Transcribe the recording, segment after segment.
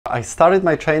I started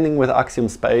my training with Axiom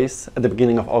Space at the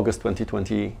beginning of August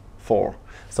 2024.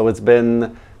 So it's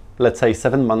been, let's say,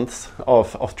 7 months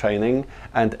of training,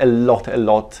 and a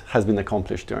lot has been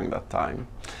accomplished during that time.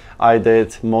 I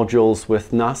did modules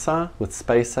with NASA, with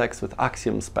SpaceX, with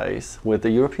Axiom Space, with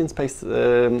the European Space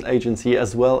Agency,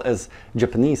 as well as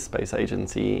Japanese Space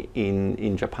Agency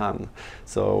in Japan.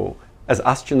 So as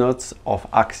astronauts of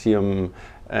Axiom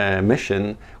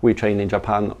Mission, we trained in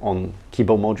Japan on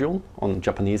Kibo module, on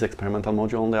Japanese experimental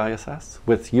module on the ISS,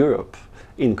 with Europe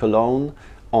in Cologne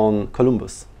on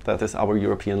Columbus, that is our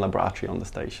European laboratory on the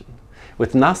station.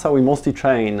 With NASA, we mostly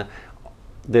train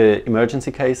the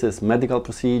emergency cases, medical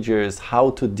procedures, how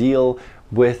to deal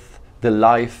with the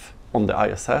life on the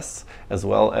ISS, as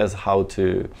well as how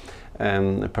to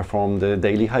perform the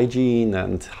daily hygiene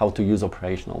and how to use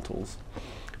operational tools.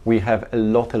 We have a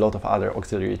lot of other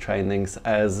auxiliary trainings,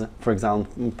 as for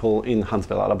example in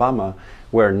Huntsville, Alabama,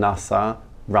 where NASA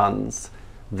runs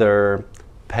their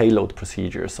payload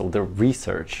procedures, so the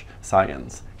research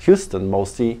science. Houston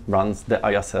mostly runs the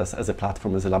ISS as a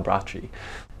platform, as a laboratory.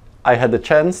 I had the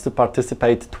chance to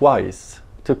participate twice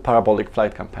to Parabolic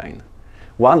flight campaign.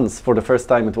 Once, for the first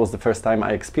time, it was the first time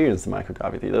I experienced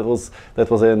microgravity.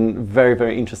 That was a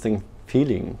very interesting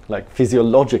feeling, like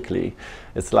physiologically.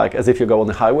 It's like as if you go on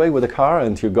the highway with a car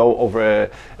and you go over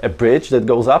a bridge that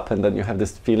goes up, and then you have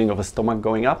this feeling of a stomach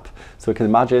going up. So you can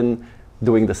imagine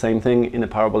doing the same thing in a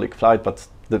parabolic flight, but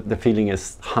the feeling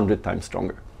is 100 times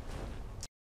stronger.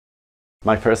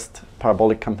 My first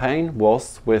parabolic campaign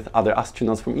was with other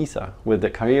astronauts from ESA, with the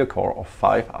career corps of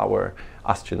 5-hour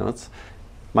astronauts.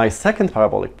 My second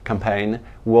parabolic campaign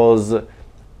was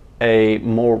a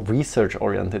more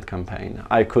research-oriented campaign.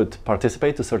 I could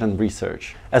participate to certain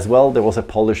research. As well, there was a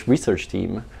Polish research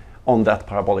team on that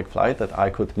parabolic flight that I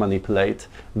could manipulate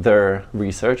their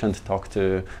research and talk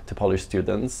to Polish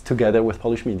students together with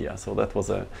Polish media. So that was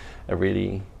a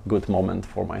really good moment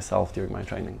for myself during my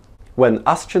training. When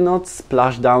astronauts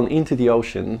splash down into the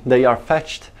ocean, they are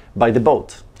fetched by the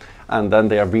boat, and then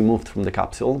they are removed from the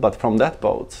capsule. But from that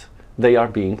boat, they are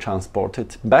being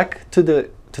transported back to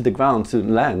the ground, to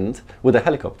land, with a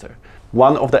helicopter.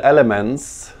 One of the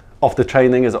elements of the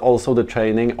training is also the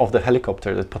training of the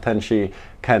helicopter that potentially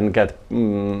can get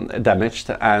damaged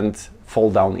and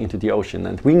fall down into the ocean.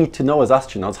 And we need to know as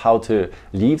astronauts how to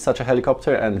leave such a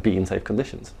helicopter and be in safe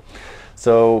conditions.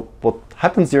 So what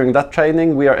happens during that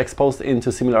training, we are exposed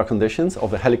into similar conditions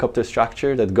of a helicopter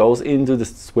structure that goes into the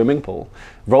swimming pool,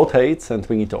 rotates, and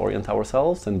we need to orient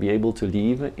ourselves and be able to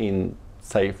leave in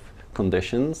safe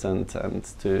conditions and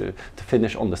to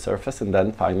finish on the surface and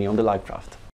then finally on the life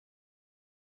raft.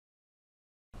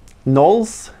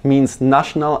 NOLS means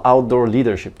National Outdoor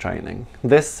Leadership Training.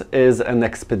 This is an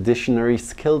expeditionary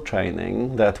skill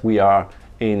training that we are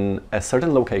in a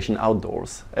certain location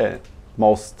outdoors,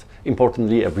 most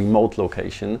importantly a remote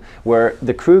location, where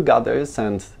the crew gathers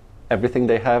and everything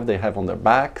they have on their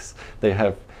backs, they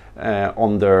have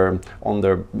in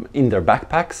their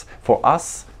backpacks. For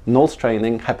us, NOLS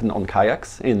training happened on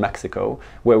kayaks in Mexico,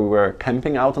 where we were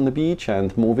camping out on the beach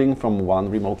and moving from one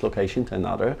remote location to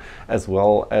another, as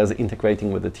well as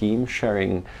integrating with the team,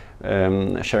 sharing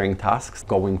tasks,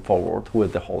 going forward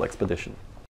with the whole expedition.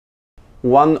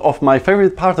 One of my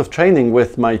favorite parts of training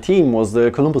with my team was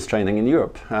the Columbus training in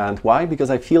Europe. And why?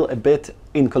 Because I feel a bit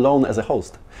in Cologne as a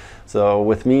host. So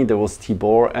with me there was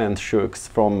Tibor and Shux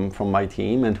from my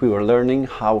team, and we were learning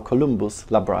how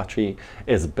Columbus laboratory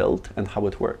is built and how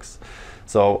it works.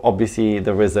 So obviously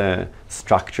there is a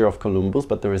structure of Columbus,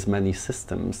 but there is many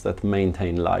systems that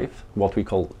maintain life, what we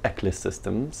call Ignis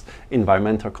systems,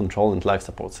 environmental control and life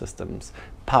support systems,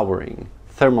 powering,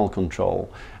 thermal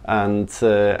control, and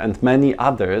many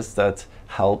others that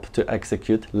help to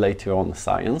execute later on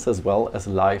science as well as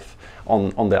life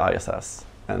on the ISS.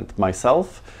 And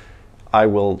myself, I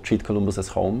will treat Columbus as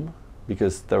home,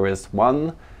 because there is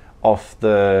one of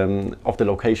the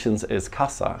locations is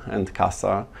CASA, and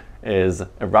CASA is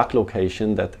a RAC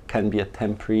location that can be a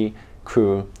temporary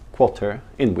crew quarter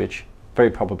in which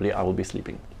very probably I will be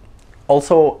sleeping.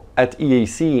 Also at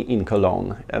EAC in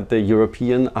Cologne, at the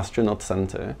European Astronaut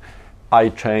Center, I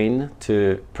train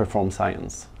to perform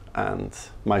science, and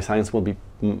my science will be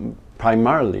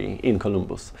primarily in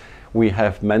Columbus. We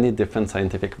have many different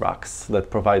scientific racks that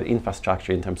provide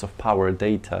infrastructure in terms of power,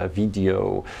 data,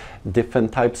 video,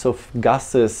 different types of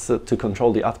gases to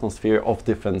control the atmosphere of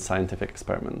different scientific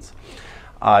experiments.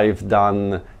 I've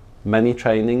done many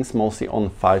trainings, mostly on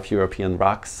 5 European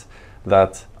racks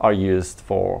that are used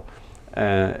for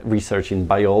research in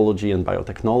biology and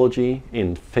biotechnology,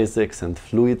 in physics and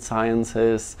fluid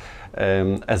sciences,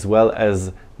 as well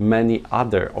as many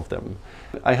other of them.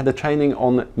 I had a training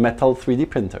on metal 3D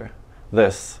printer.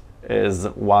 This is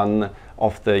one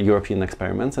of the European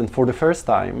experiments, and for the first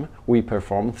time we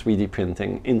perform 3D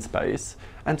printing in space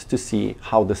and to see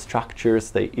how the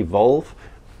structures they evolve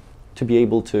to be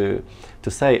able to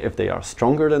say if they are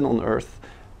stronger than on Earth,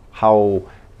 how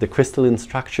the crystalline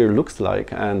structure looks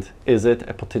like, and is it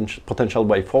a potential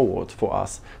way forward for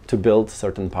us to build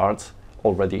certain parts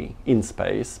already in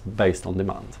space based on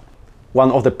demand.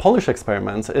 One of the Polish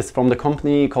experiments is from the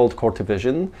company called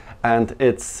Cortivision, and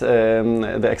it's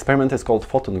the experiment is called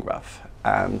Photonaph,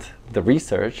 and the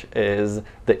research is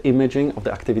the imaging of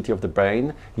the activity of the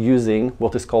brain using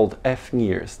what is called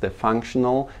FNIRS, the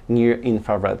functional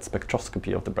near-infrared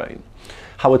spectroscopy of the brain.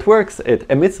 How it works, it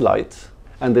emits light,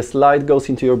 and this light goes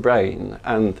into your brain,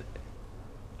 and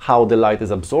how the light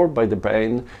is absorbed by the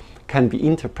brain can be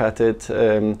interpreted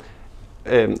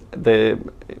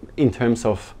in terms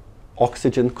of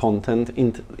oxygen content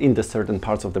in the certain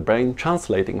parts of the brain,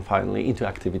 translating finally into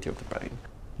activity of the brain.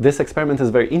 This experiment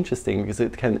is very interesting because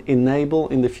it can enable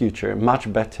in the future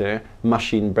much better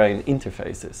machine-brain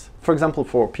interfaces. For example,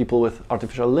 for people with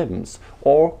artificial limbs,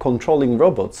 or controlling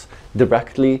robots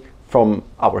directly from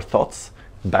our thoughts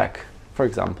back, for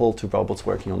example, to robots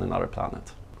working on another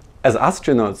planet. As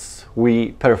astronauts,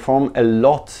 we perform a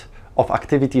lot of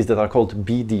activities that are called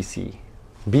BDC.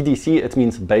 BDC, it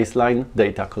means baseline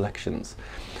data collections.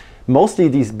 Mostly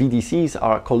these BDCs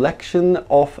are a collection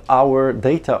of our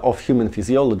data of human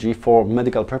physiology for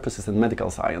medical purposes and medical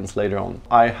science later on.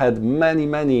 I had many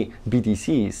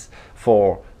BDCs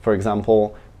for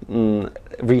example,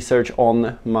 research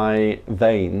on my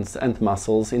veins and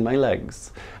muscles in my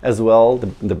legs, as well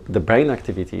the brain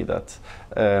activity that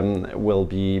will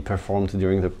be performed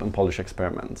during the Polish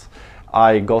experiments.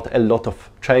 I got a lot of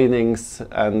trainings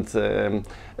and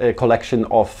a collection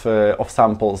of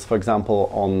samples, for example,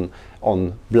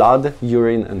 on blood,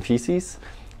 urine and feces.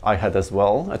 I had as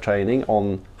well a training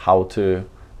on how to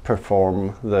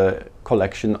perform the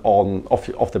collection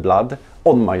of the blood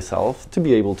on myself to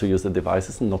be able to use the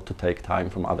devices and not to take time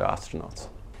from other astronauts.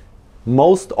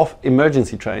 Most of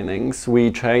emergency trainings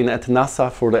we train at NASA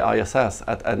for the ISS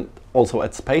and also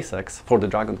at SpaceX for the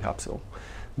Dragon capsule.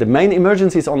 The main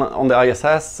emergencies on the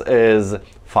ISS is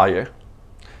fire,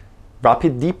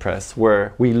 rapid depress,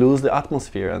 where we lose the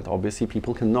atmosphere and obviously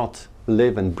people cannot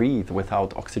live and breathe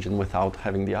without oxygen, without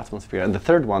having the atmosphere. And the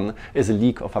third one is a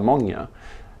leak of ammonia.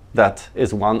 That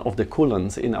is one of the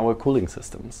coolants in our cooling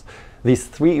systems. These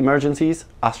three emergencies,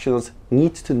 astronauts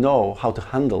need to know how to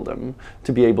handle them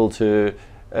to be able to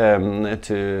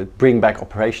bring back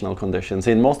operational conditions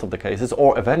in most of the cases,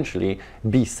 or eventually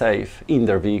be safe in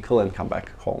their vehicle and come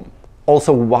back home.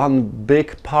 Also, one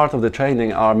big part of the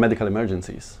training are medical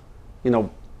emergencies. You know,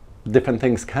 different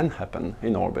things can happen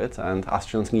in orbit, and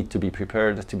astronauts need to be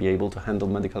prepared to be able to handle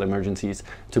medical emergencies,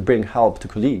 to bring help to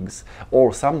colleagues,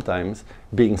 or sometimes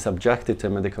being subjected to a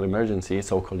medical emergency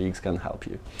so colleagues can help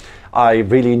you. I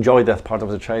really enjoyed that part of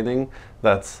the training.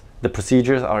 That the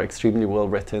procedures are extremely well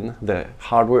written, the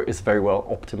hardware is very well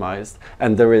optimized,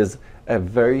 and there is a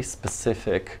very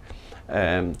specific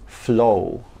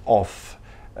flow of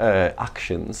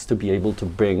actions to be able to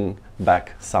bring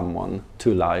back someone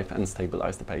to life and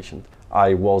stabilize the patient.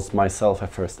 I was myself a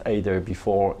first aider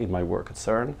before in my work at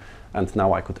CERN, and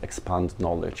now I could expand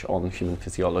knowledge on human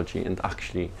physiology and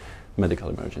actually medical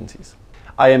emergencies.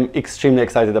 I am extremely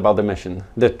excited about the mission.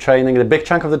 The training, the big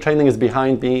chunk of the training is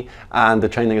behind me, and the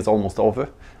training is almost over.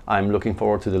 I'm looking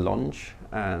forward to the launch,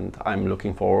 and I'm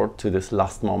looking forward to this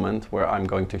last moment where I'm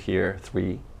going to hear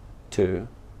 3, 2,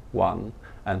 1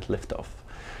 and lift off.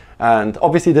 And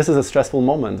obviously this is a stressful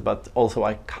moment, but also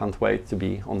I can't wait to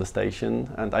be on the station.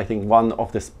 And I think one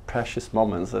of these precious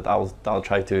moments that I'll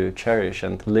try to cherish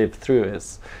and live through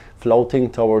is floating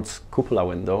towards cupola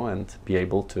window and be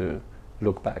able to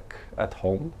look back at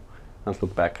home and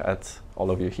look back at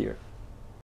all of you here.